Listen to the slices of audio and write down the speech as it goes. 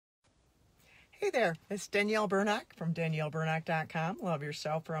Hey there, it's Danielle Burnock from DanielleBurnock.com. Love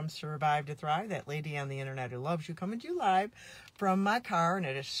yourself from Survive to Thrive. That lady on the internet who loves you, coming to you live from my car, and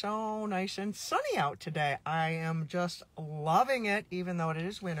it is so nice and sunny out today. I am just loving it, even though it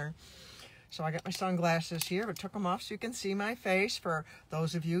is winter. So I got my sunglasses here, but took them off so you can see my face for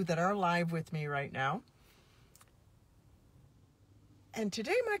those of you that are live with me right now. And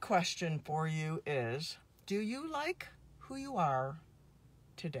today my question for you is, do you like who you are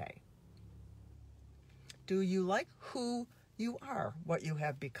today? Do you like who you are, what you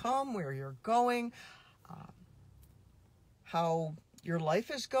have become, where you're going, how your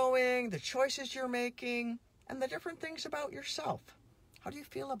life is going, the choices you're making, and the different things about yourself? How do you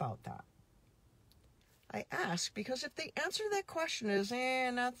feel about that? I ask because if the answer to that question is,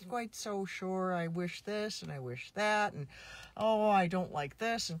 not quite so sure, I wish this and I wish that, and oh, I don't like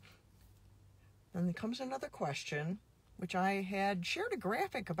this, and then there comes another question, which I had shared a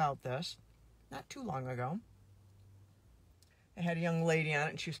graphic about this not too long ago. I had a young lady on it,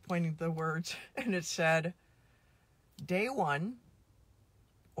 and she was pointing to the words, and it said, day one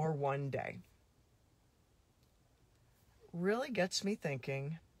or one day. Really gets me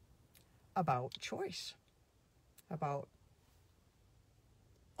thinking about choice, about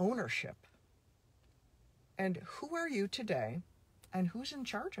ownership, and who are you today, and who's in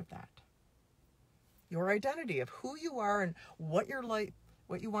charge of that? Your identity of who you are and what your life,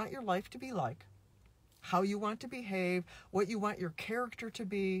 what you want your life to be like, how you want to behave, what you want your character to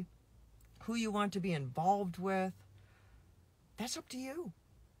be, who you want to be involved with. That's up to you.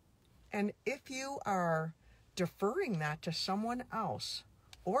 And if you are deferring that to someone else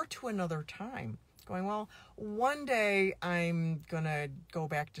or to another time, going, well, one day I'm going to go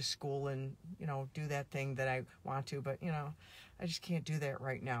back to school and, do that thing that I want to, but, I just can't do that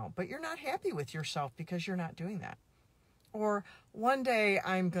right now. But you're not happy with yourself because you're not doing that. Or one day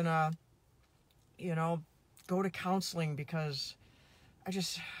I'm going to, go to counseling because I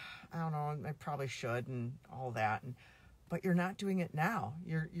don't know, I probably should and all that. But you're not doing it now.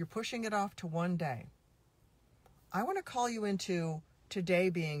 You're pushing it off to one day. I want to call you into today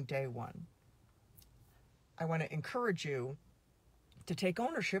being day one. I want to encourage you to take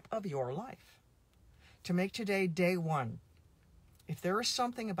ownership of your life, to make today day one. If there is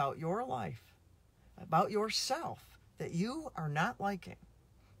something about your life, about yourself that you are not liking,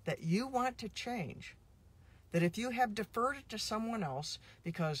 that you want to change, that if you have deferred it to someone else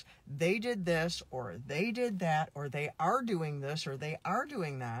because they did this or they did that or they are doing this or they are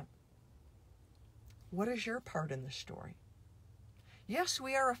doing that, what is your part in the story? Yes,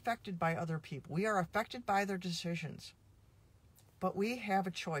 we are affected by other people. We are affected by their decisions. But we have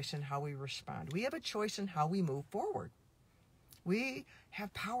a choice in how we respond. We have a choice in how we move forward. We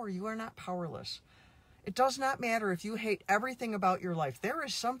have power. You are not powerless. It does not matter if you hate everything about your life. There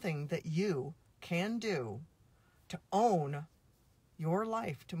is something that you can do to own your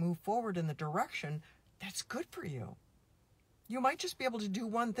life, to move forward in the direction that's good for you. You might just be able to do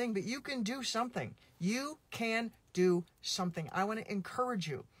one thing, but you can do something. You can do something. I want to encourage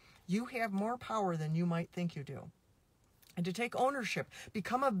you. You have more power than you might think you do. And to take ownership,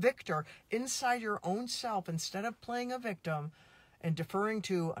 become a victor inside your own self instead of playing a victim and deferring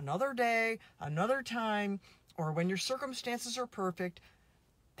to another day, another time, or when your circumstances are perfect.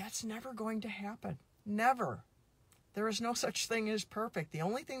 That's never going to happen. Never. There is no such thing as perfect. The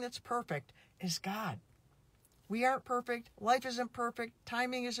only thing that's perfect is God. We aren't perfect. Life isn't perfect.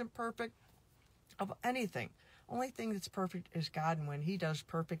 Timing isn't perfect of anything. Only thing that's perfect is God, and when He does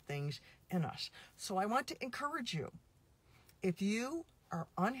perfect things in us. So I want to encourage you. If you are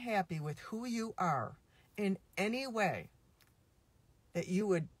unhappy with who you are in any way, that you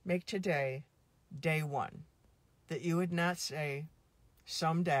would make today day one. That you would not say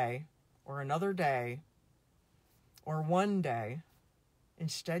someday or another day or one day.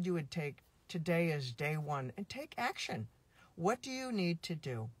 Instead, you would take today as day one and take action. What do you need to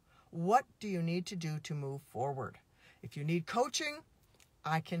do? What do you need to do to move forward? If you need coaching,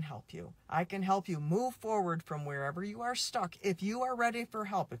 I can help you. I can help you move forward from wherever you are stuck. If you are ready for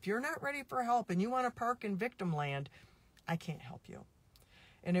help, if you're not ready for help and you want to park in victim land, I can't help you.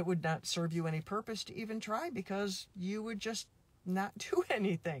 And it would not serve you any purpose to even try because you would just not do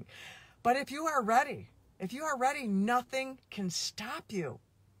anything. But if you are ready, nothing can stop you.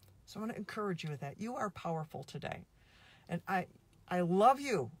 So I want to encourage you with that. You are powerful today. And I love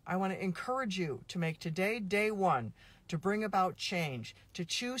you. I want to encourage you to make today day one, to bring about change, to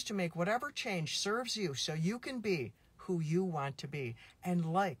choose to make whatever change serves you so you can be who you want to be and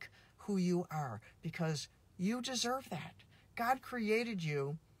like who you are, because you deserve that. God created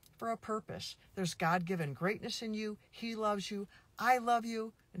you for a purpose. There's God-given greatness in you. He loves you. I love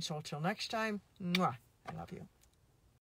you. And so until next time, mwah, I love you.